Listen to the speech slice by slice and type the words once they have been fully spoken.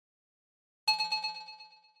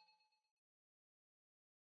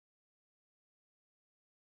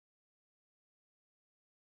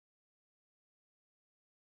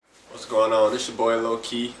going on? This your boy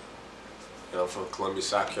Lowkei. I'm from Columbia,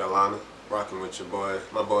 South Carolina. Rocking with your boy.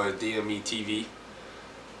 My boy is DMETV.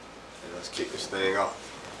 And let's kick this thing off.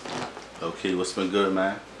 Okay, what's been good,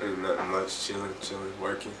 man? Ain't nothing much. Chilling,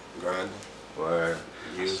 working, grinding. Word.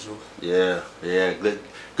 Usual. Yeah. Good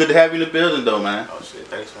to have you in the building, though, man. Oh shit,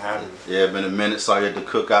 thanks for having me. Yeah, been a minute. Saw you at the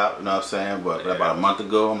cookout, you know what I'm saying? But yeah, about a month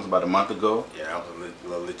ago, almost about a month ago. Yeah, that was a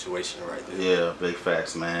little situation right there. Yeah, big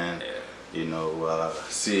facts, man. Yeah. You know,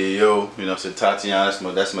 CEO, you know, so Tatiana,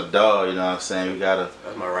 that's my dog, you know what I'm saying? That's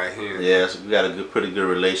my right hand. Yeah, so we got a pretty good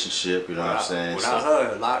relationship, you know what I'm saying? Without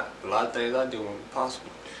her, a lot of things I do wouldn't be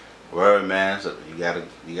possible. Word, man. So you got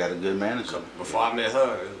a good manager. Before I met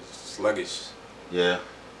her, it was sluggish. Yeah.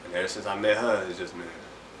 And ever since I met her, it's just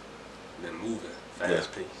been moving, fast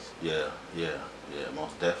paced. Yeah,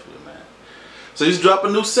 most definitely, man. So you just dropped a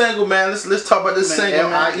new single, man. Let's talk about this single,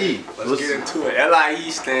 LIE. Let's get into it. LIE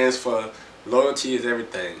stands for Loyalty is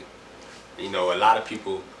Everything. You know, a lot of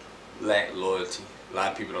people lack loyalty. A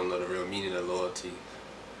lot of people don't know the real meaning of loyalty.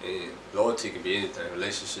 And loyalty can be anything,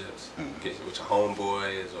 relationships, with your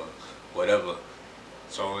homeboys or whatever.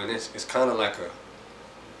 So, and it's kind of like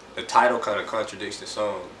the title kind of contradicts the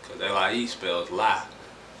song, because LIE spells lie,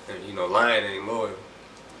 and you know, lying ain't loyal.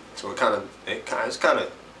 So it's kind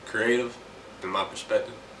of creative in my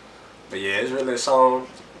perspective. But yeah, it's really a song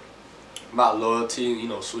about loyalty, you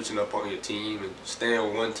know, switching up on your team and staying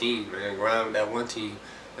with one team, man. Grind with that one team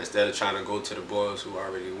instead of trying to go to the boys who are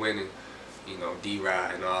already winning, you know,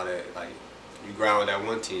 D-Ride and all that. Like, you grind with that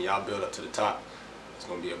one team, y'all build up to the top. It's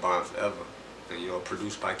gonna be a bond forever. And you know,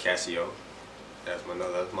 produced by KODI. That's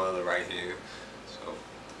my other right hand. So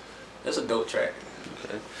that's a dope track.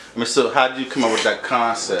 Okay. I mean, so how did you come up with that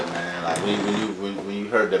concept, man? Like when you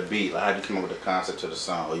heard the beat, like how did you come up with the concept to the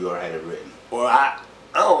song, or you already had it written? Well, I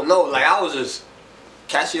don't know. Like I was just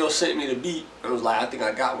KODI sent me the beat and was like, I think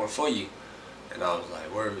I got one for you. And I was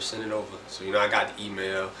like, word, send it over. So you know, I got the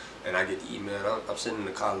email, and I get the email. And I'm sitting in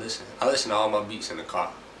the car listening. I listen to all my beats in the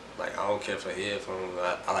car. Like I don't care for headphones.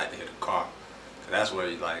 I like to hear the car, cause that's where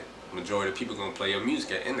like majority of people gonna play your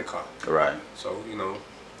music in the car. Right. So you know,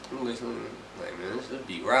 I'm listening. Like, man, this is a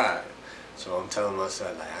beat ride. So I'm telling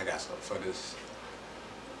myself, like, I got something for this.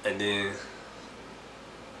 And then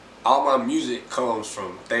all my music comes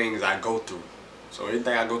from things I go through. So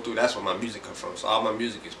everything I go through, that's where my music comes from. So all my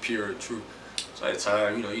music is pure and true. So at the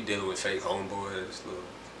time, you know, you dealing with fake homeboys, little.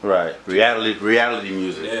 Right. Reality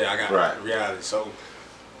music. Yeah, I got reality. So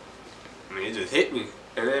I mean, it just hit me.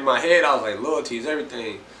 And in my head, I was like, loyalty is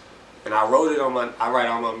everything. And I wrote it on I write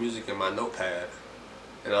all my music in my notepad.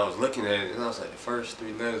 And I was looking at it, and I was like, the first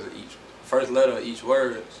letter of each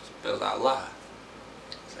word spells out lie.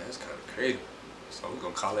 So that's kind of creative. So we're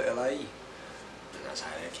gonna call it LIE. And that's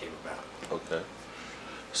how that came about. Okay.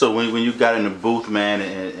 So when you got in the booth, man,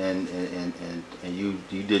 and you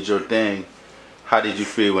did your thing, how did you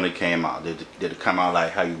feel when it came out? Did it come out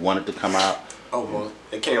like how you wanted to come out? Oh well,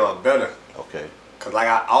 it came out better. Okay. Cause like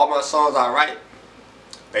all my songs I write,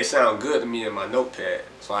 they sound good to me in my notepad.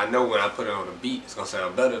 So I know when I put it on the beat, it's gonna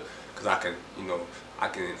sound better, cause I can, you know, I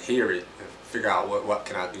can hear it and figure out what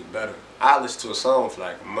can I do better. I listen to a song for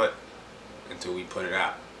like a month until we put it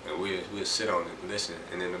out, and we'll sit on it and listen.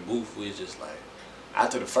 And in the booth, we just like,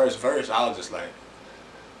 after the first verse, I was just like,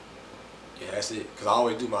 yeah, that's it, cause I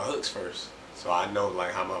always do my hooks first, so I know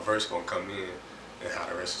like how my verse gonna come in and how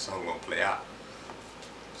the rest of the song gonna play out.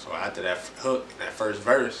 So after that hook, that first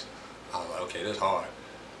verse, I was like, okay, this hard.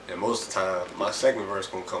 And most of the time, my second verse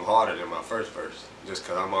gonna come harder than my first verse, just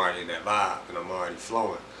cause I'm already in that vibe and I'm already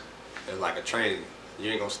flowing. It's like a train. You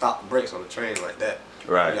ain't gonna stop the brakes on the train like that.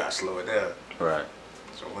 Right. You gotta slow it down. Right.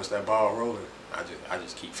 So once that ball rolling, I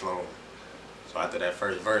just keep flowing. So after that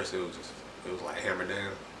first verse, it was like hammer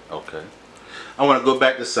down. Okay. I want to go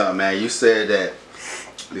back to something, man. You said that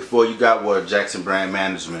before you got with Jackson Brand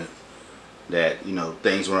Management, that you know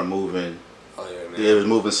things weren't moving. Oh, yeah, man. It was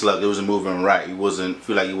moving slug. It wasn't moving right. You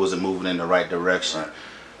feel like you wasn't moving in the right direction. Right.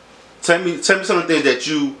 Tell me some of the things that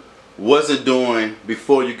you wasn't doing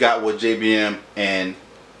before you got with JBM and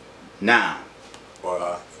now.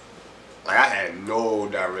 Well, like I had no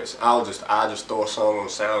direction. I just throw a song on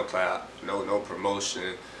SoundCloud. No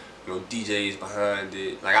promotion. No DJs behind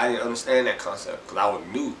it. Like I didn't understand that concept because I was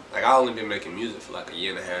new. Like I only been making music for like a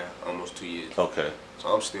year and a half, almost 2 years. Okay. So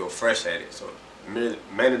I'm still fresh at it. So many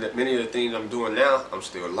of the things I'm doing now, I'm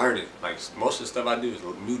still learning. Like most of the stuff I do is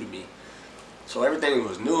new to me. So everything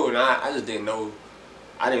was new, and I just didn't know.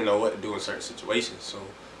 I didn't know what to do in certain situations. So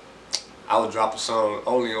I would drop a song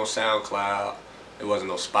only on SoundCloud. It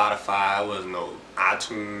wasn't no Spotify. It wasn't no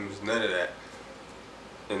iTunes. None of that.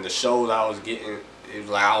 And the shows I was getting, it was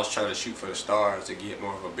like I was trying to shoot for the stars to get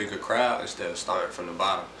more of a bigger crowd instead of starting from the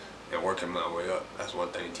bottom and working my way up. That's one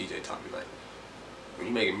thing TJ taught me. Like, when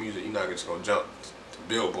you making music, you're not just gonna jump to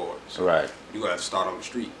billboards. Right. You gonna have to start on the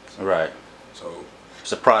street. Right. So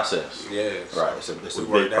it's a process. Yeah. Right. So it's a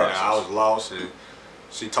we big process. I was lost, and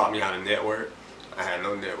she taught me how to network. I had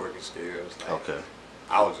no networking skills. Like, okay.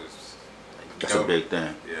 I was just. Like, that's a big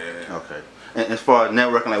thing. Yeah. Okay. And as far as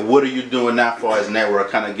networking, like, what are you doing now as far as network?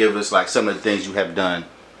 Kind of give us like some of the things you have done.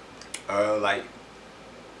 Like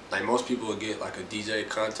most people will get like a DJ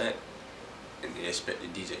contact, and they expect the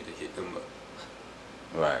DJ to hit them up.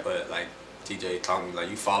 Right. But like TJ taught me, like,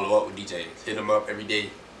 you follow up with DJs, hit them up every day,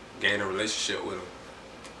 gain a relationship with them.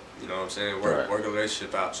 You know what I'm saying? Work a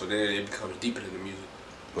relationship out, so then it becomes deeper than the music.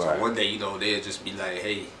 So one day, you know, they'll just be like,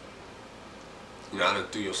 hey, you know, I done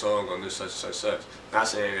threw your song on this such and such. Not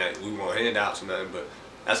saying that we want handouts or nothing, but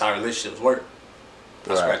that's how relationships work.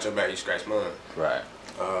 I scratch your back, you scratch mine. Right.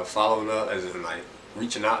 Following up, as in like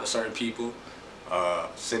reaching out to certain people,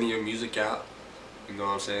 sending your music out. You know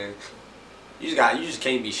what I'm saying? You just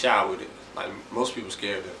can't be shy with it. Like most people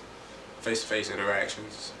scared of face-to-face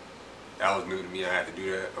interactions. That was new to me. I had to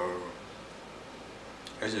do that.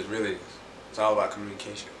 It's just really, it's all about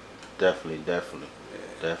communication. Definitely.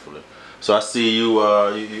 So I see you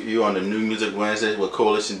you on the New Music Wednesdays with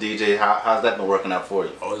Coalition DJ. How's that been working out for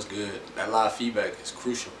you? Oh, it's good. That live feedback is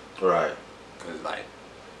crucial. Right. Cause like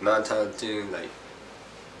 9 times out of 10, like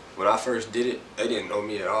when I first did it, they didn't know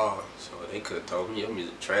me at all, so they could have told me your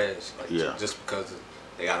music trash. Like just because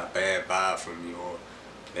they got a bad vibe from me or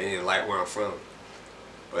they didn't like where I'm from.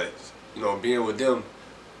 But you know, being with them,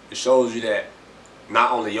 it shows you that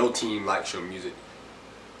not only your team likes your music,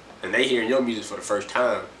 and they hearing your music for the first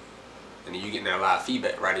time, and then you getting that live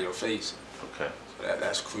feedback right in your face. Okay. So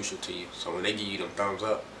that's crucial to you. So when they give you them thumbs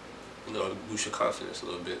up, you know, it boosts your confidence a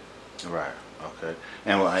little bit. Right. Okay.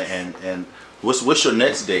 And what's your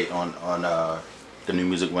next date on the New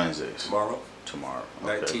Music Wednesdays? Tomorrow. Tomorrow.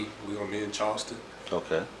 Night Okay. T. We're gonna be in Charleston.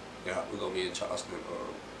 Okay. Yeah, we're gonna be in Charleston.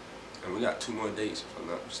 And we got 2 more dates, if I'm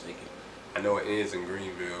not mistaken. I know it ends in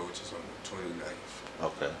Greenville, which is on the 29th.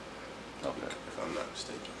 Okay. Okay. If I'm not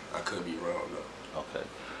mistaken. I could be wrong though. Okay.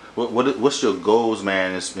 What's your goals,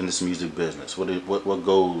 man, in this music business? What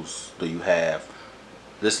goals do you have?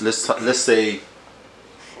 Let's say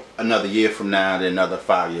another year from now, then another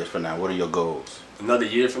 5 years from now. What are your goals? Another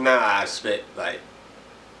year from now, I expect like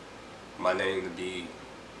my name to be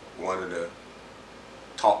one of the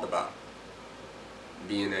talked about.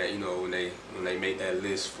 Being that, you know, when they make that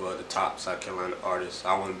list for the top South Carolina artists,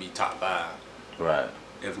 I want to be top 5. Right.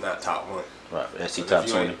 If not top 1. Right. SC top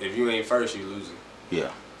 20. If you ain't first, you losing.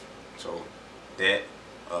 Yeah. So that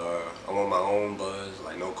I want my own buzz,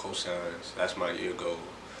 like no cosigns. That's my year goal.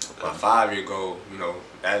 Okay. My 5-year goal, you know,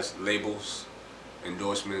 that's labels,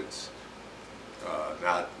 endorsements.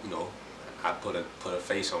 Not, you know, I put a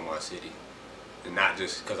face on my city, and not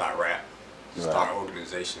just because I rap. Start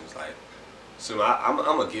organizations like. So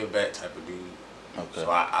I'm a give back type of dude. Okay. So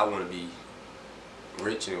I want to be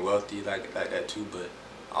rich and wealthy like that too, but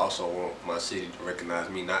I also want my city to recognize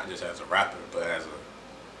me not just as a rapper, but as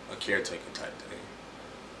a caretaker type thing.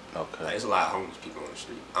 Okay. Like, there's a lot of homeless people on the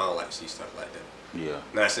street. I don't like to see stuff like that. Yeah.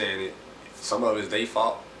 Not saying it. Some of it's their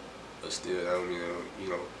fault, but still, I don't mean, you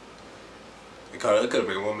know, because it could have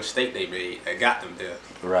been one mistake they made that got them there.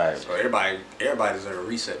 Right. So everybody deserves a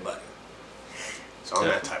reset button. So I'm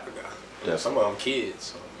that type of guy. Yeah. Some of them kids.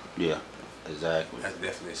 So yeah. Exactly. That's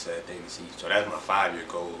definitely a sad thing to see. So that's my 5-year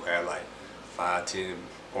goal. Have like 5-10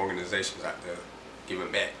 organizations out there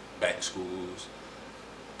giving back to schools,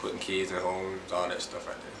 putting kids in homes, all that stuff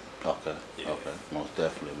right there. Okay. Yeah. Okay. Most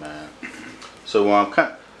definitely, man. So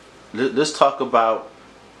let's talk about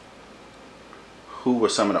who were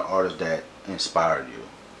some of the artists that inspired you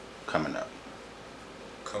coming up.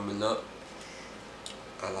 Coming up,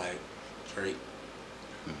 I like Drake,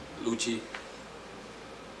 Lucci.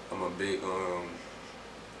 I'm a big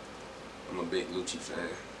Lucci fan.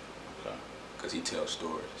 Okay. Cause he tells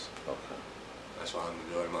stories. Okay. That's why the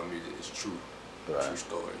majority of my music is true. Right. True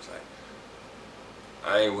stories. Like,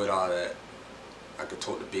 I ain't with all that. I could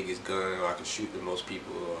tote the biggest gun, or I could shoot the most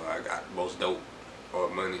people, or I got the most dope, or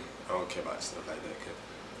money. I don't care about stuff like that. Cause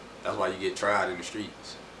that's why you get tried in the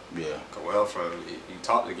streets. Yeah. Cause where I'm from, you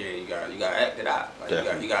talk the game, you gotta act it out. Like,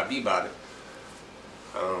 you gotta be about it.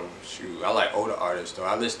 Shoot, I like older artists though.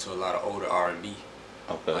 I listen to a lot of older R&B.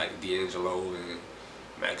 Okay. Like D'Angelo and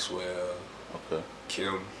Maxwell. Okay.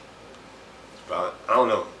 Kim. But I don't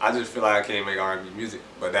know. I just feel like I can't make R&B music,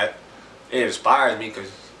 but it inspires me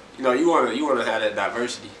because you know you wanna have that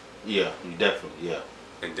diversity. Yeah, you definitely. Yeah.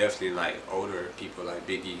 And definitely like older people like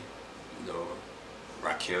Biggie, you know,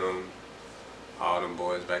 Rakim, all them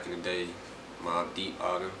boys back in the day, Mobb Deep,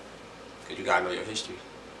 all them. Cause you gotta know your history.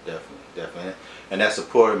 Definitely, definitely. And that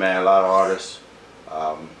support, man, a lot of artists,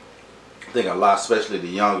 I think a lot, especially the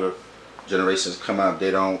younger generations come up,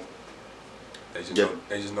 they don't. They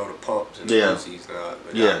just know the pumps and yeah. the pussies.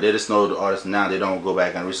 Yeah, they just know the artists now. They don't go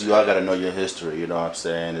back and research. You all got to know your history. You know what I'm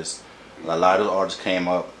saying? It's a lot of artists came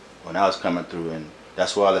up when I was coming through, and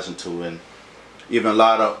that's what I listened to. And even a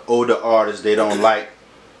lot of older artists, they don't like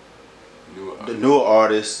the newer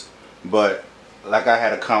artists. But like I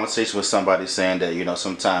had a conversation with somebody saying that, you know,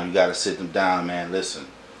 sometimes you got to sit them down, man. Listen,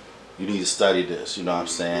 you need to study this. You know what I'm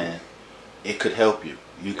saying? It could help you.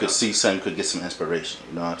 You could see something. You could get some inspiration.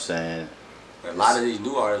 You know what I'm saying? A lot of these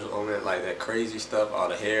new artists on that, like that crazy stuff, all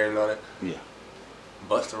the hair and all that. Yeah.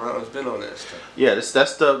 Busta Rhymes been on that stuff. Yeah, that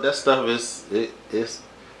stuff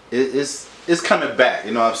is coming back.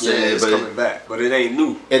 You know what I'm saying? Yeah, it's coming back, but it ain't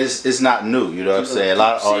new. It's not new. You know what I'm saying? A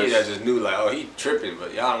lot of artists that just new, like, oh, he tripping,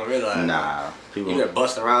 but y'all don't realize. Nah, people. You got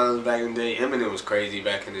Busta Rhymes back in the day. Eminem was crazy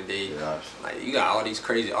back in the day. Yeah. Like you got all these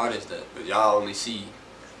crazy artists that, but y'all only see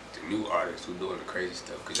the new artists who doing the crazy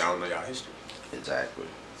stuff because y'all don't know y'all history. Exactly.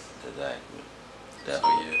 So yeah.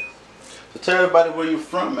 So tell everybody where you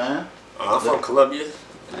from, man. I'm from Columbia,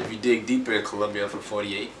 and if you dig deeper in Columbia, I'm from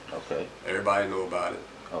 48. Okay. Everybody know about it.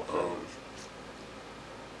 Okay.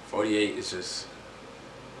 48 is just,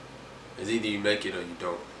 it's either you make it or you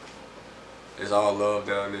don't. It's all love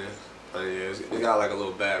down there. I mean, it got like a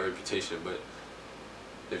little bad reputation, but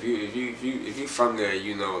if you from there,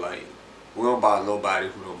 you know, like we don't bother nobody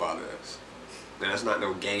who don't bother us. And that's not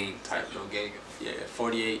no gang type, no gang. Yeah,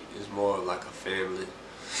 48 is more like a family.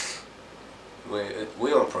 We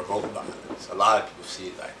don't promote violence. A lot of people see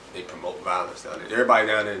it like they promote violence down there. Everybody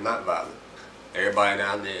down there is not violent. Everybody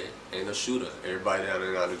down there ain't a shooter. Everybody down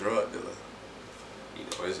there not a drug dealer. You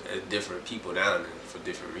know, it's different people down there for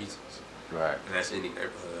different reasons. Right. And that's any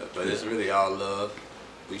neighborhood. But it's really all love.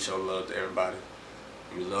 We show love to everybody.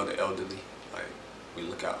 We love the elderly. Like, we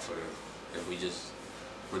look out for them. And we just,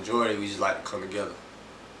 majority, we just like to come together.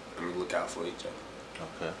 And we look out for each other.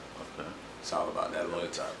 Okay. It's all about that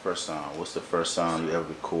loyalty. First song. What's the first song you ever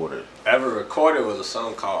recorded? Ever recorded was a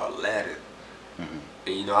song called Aladdin.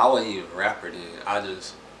 And you know, I wasn't even a rapper then. I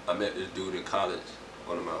met this dude in college,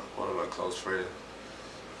 one of my close friends.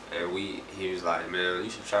 And he was like, man, you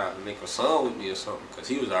should try to make a song with me or something, because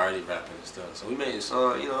he was already rapping and stuff. So we made a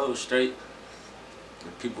song, you know, it was straight.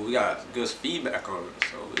 And we got good feedback on it.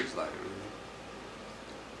 So it was like,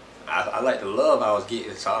 I like the love I was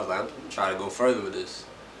getting, so I was like, I'm trying to go further with this.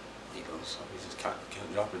 You know, so we just kept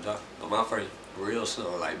dropping. But my first real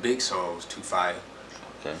song, like big song, was Too Fire.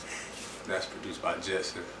 Okay. That's produced by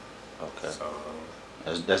Jetson. Okay. So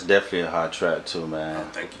that's definitely a hot track too, man. Oh,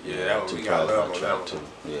 thank you. Yeah, that one, we got love on that one. Too.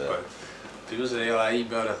 Yeah. But people say, like, he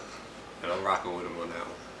better, and I'm rocking with him on that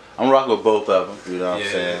one. I'm rocking with both of them. You know what I'm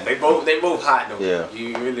saying? They both hot though. Yeah.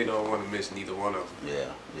 You really don't want to miss neither one of them.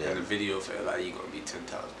 Yeah. And the video felt like you're gonna be 10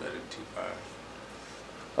 times better than 2 Fire.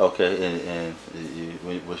 Okay, and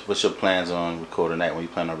what's your plans on recording that? When you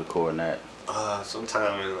plan on recording that?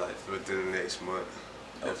 Sometime in within the next month,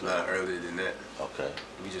 if not earlier than that. Okay.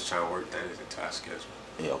 We just trying to work things into our schedule.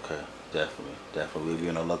 Yeah. Okay. Definitely. We'll be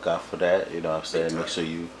on the lookout for that. You know what I'm saying? Make sure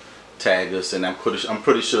you tag us, and I'm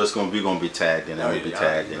pretty sure it's gonna be tagged in. We'll be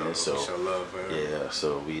tagged in it. So show love for yeah.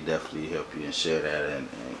 So we definitely help you and share that and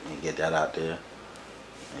get that out there.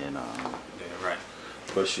 And yeah, right.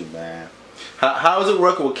 Push you, man. How is it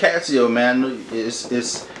working with KevDaCeo, man?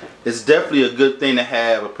 It's definitely a good thing to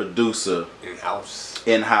have a producer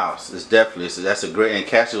in house. It's definitely that's a great, and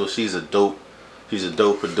KevDaCeo, she's a dope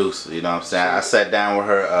producer. You know what I'm saying? I sat down with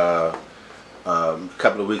her a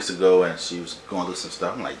couple of weeks ago, and she was going through some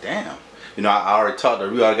stuff. I'm like, damn. You know, I already talked to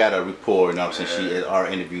her. We already got a rapport. You know what I'm saying? She had our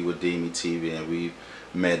interview with DMETV, and we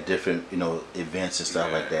met different, you know, events and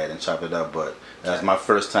stuff like that, and chopped it up. But that's my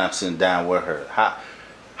first time sitting down with her.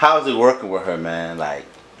 How is it working with her, man? Like,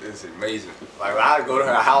 it's amazing. Like, I go to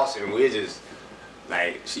her house and we're just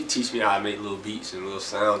like, she teach me how to make little beats and little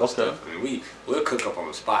sounds and stuff. And we'll cook up on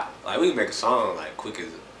the spot. Like, we can make a song like quick as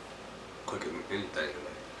anything. Like,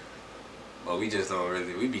 but we just don't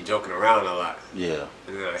really. We be joking around a lot. Yeah.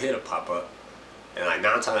 And then a hit will pop up, and like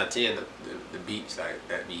 9 times out of 10, the beats like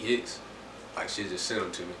that be hits. Like, she just send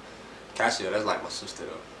them to me. KevDaCeo, that's like my sister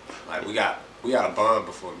though. Like, we got a bond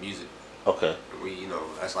before music. Okay. And we, you know,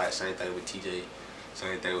 that's like the same thing with TJ,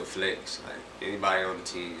 same thing with Flex. Like, anybody on the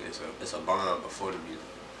team, it's a bond before the music.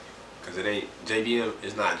 Cause it ain't JBM.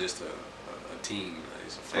 It's not just a team. Like,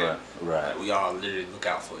 it's a family. Right. Like, we all literally look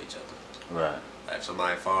out for each other. Right. Like, if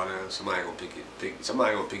somebody fall down, somebody gonna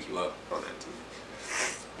pick you up on that team.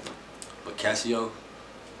 But KevDaCeo,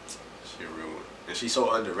 She a real one. And she's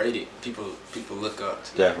so underrated. People look up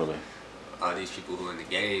to Definitely. all these people who in the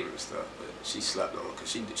game and stuff, but she slept on because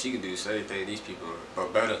she can do the same thing these people are,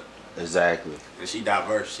 but better. Exactly. And she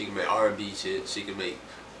diverse. She can make R&B shit. She can make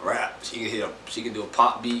rap. She can do a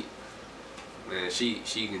pop beat. Man, she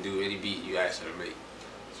can do any beat you ask her to make.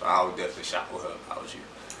 So I would definitely shop with her if I was you.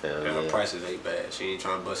 Hell And her yeah. prices ain't bad. She ain't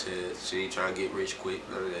trying to bust heads. She ain't trying to get rich quick.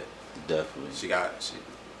 None of that. Definitely.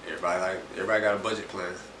 Everybody got a budget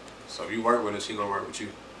plan. So if you work with her, she gonna work with you.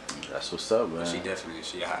 That's what's up, man. But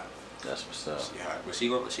she hot. That's what's up. She hot. But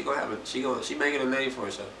she making a name for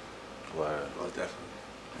herself. Word. Most definitely.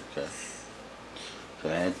 Okay. So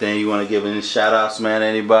anything you want to give any shout outs, man?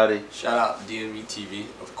 Anybody? Shout out DMETV,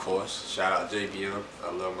 of course. Shout out JBM.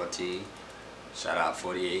 I love my team. Shout out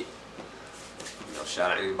 48. You know,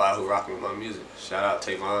 shout out anybody who rocking with my music. Shout out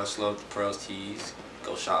Tavon Slump, the Pearls Tees.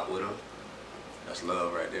 Go shop with them. That's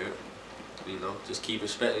love right there. You know, just keep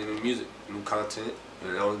respecting the music, new content,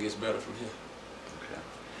 and it only gets better from here. Okay.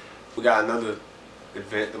 We got another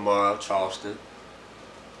event tomorrow, Charleston.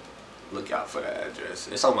 Look out for the address.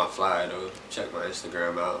 It's on my flyer though. Check my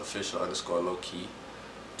Instagram out, official_Lowkei.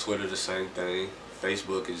 Twitter the same thing.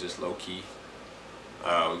 Facebook is just Lowkei.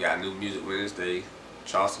 We got New Music Wednesday,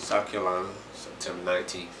 Charleston, South Carolina, September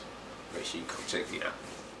 19th. Make sure you come check me out.